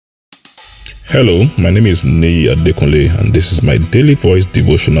Hello, my name is Neyi Adekunle, and this is my daily voice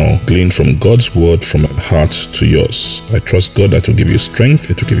devotional gleaned from God's word from my heart to yours. I trust God that will give you strength,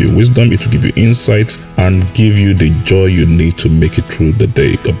 it will give you wisdom, it will give you insight, and give you the joy you need to make it through the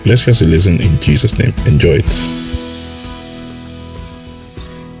day. God bless you as you listen in Jesus' name. Enjoy it.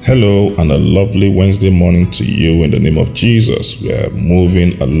 Hello, and a lovely Wednesday morning to you in the name of Jesus. We are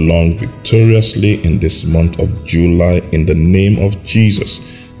moving along victoriously in this month of July in the name of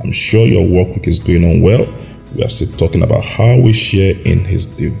Jesus. I'm sure your work week is going on well. We are still talking about how we share in His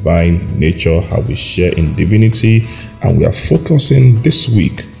divine nature, how we share in divinity, and we are focusing this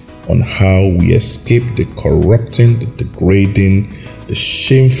week on how we escape the corrupting, the degrading, the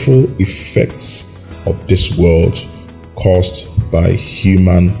shameful effects of this world caused by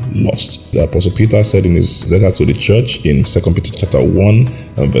human lust. The Apostle Peter said in his letter to the church in 2 Peter chapter 1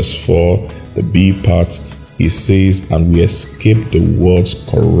 and verse 4, the B part, he says, and we escape the world's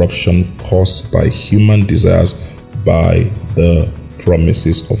corruption caused by human desires by the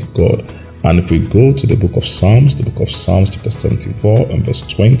promises of God. And if we go to the book of Psalms chapter 74 and verse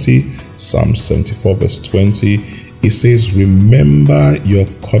 20, Psalm 74 verse 20, it says, remember your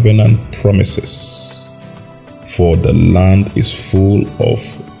covenant promises, for the land is full of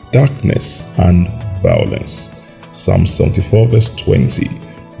darkness and violence. Psalm 74 verse 20.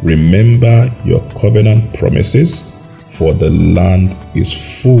 Remember your covenant promises, for the land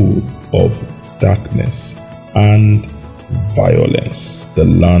is full of darkness and violence. The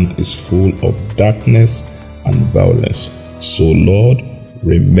land is full of darkness and violence. So, Lord,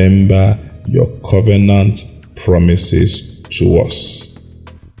 remember your covenant promises to us.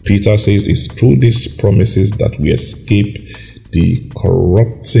 Peter says it's through these promises that we escape the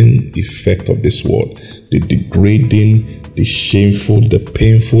corrupting effect of this world, the degrading, the shameful, the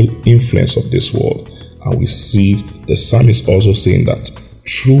painful influence of this world. And we see the psalmist also saying that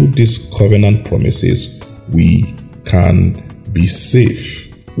through these covenant promises, we can be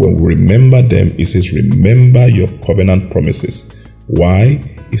safe. When we remember them, it says, remember your covenant promises. Why?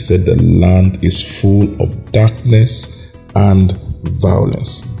 He said the land is full of darkness and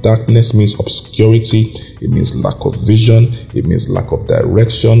violence. Darkness means obscurity, it means lack of vision, it means lack of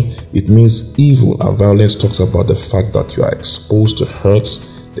direction, it means evil. And violence talks about the fact that you are exposed to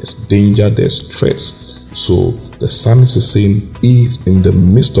hurts, there's danger, there's threats. So the psalmist is saying, if in the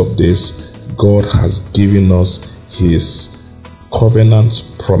midst of this, God has given us His covenant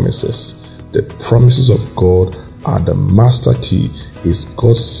promises. The promises of God are the master key, is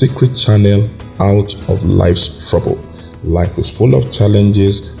God's secret channel out of life's trouble. Life is full of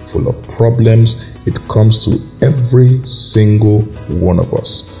challenges, full of problems. It comes to every single one of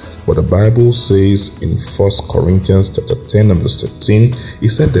us. But the Bible says in 1 Corinthians chapter 10 and verse 13, it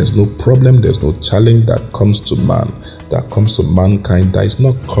said there's no problem, there's no challenge that comes to man, that comes to mankind, that is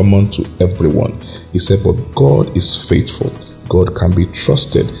not common to everyone. He said, but God is faithful. God can be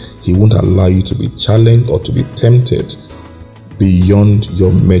trusted. He won't allow you to be challenged or to be tempted beyond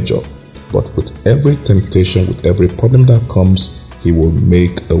your measure. But with every temptation, with every problem that comes, He will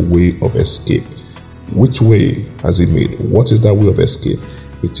make a way of escape. Which way has He made? What is that way of escape?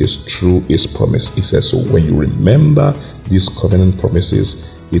 It is through His promise. He says, so when you remember these covenant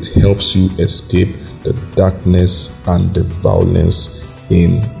promises, it helps you escape the darkness and the violence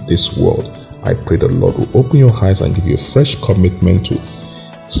in this world. I pray the Lord will open your eyes and give you a fresh commitment to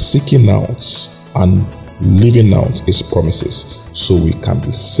seeking out and living out His promises, so we can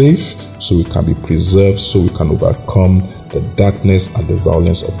be safe, so we can be preserved, so we can overcome the darkness and the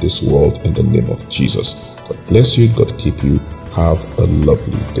violence of this world in the name of Jesus. God bless you. God keep you. Have a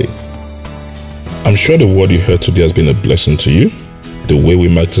lovely day. I'm sure the word you heard today has been a blessing to you. The way we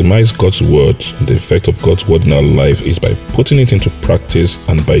maximize God's word and the effect of God's word in our life is by putting it into practice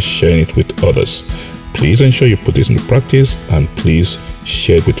and by sharing it with others. Please ensure you put this into practice and please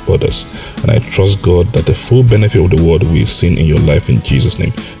share it with others. And I trust God that the full benefit of the word will be seen in your life in Jesus'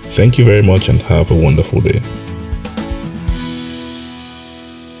 name. Thank you very much and have a wonderful day.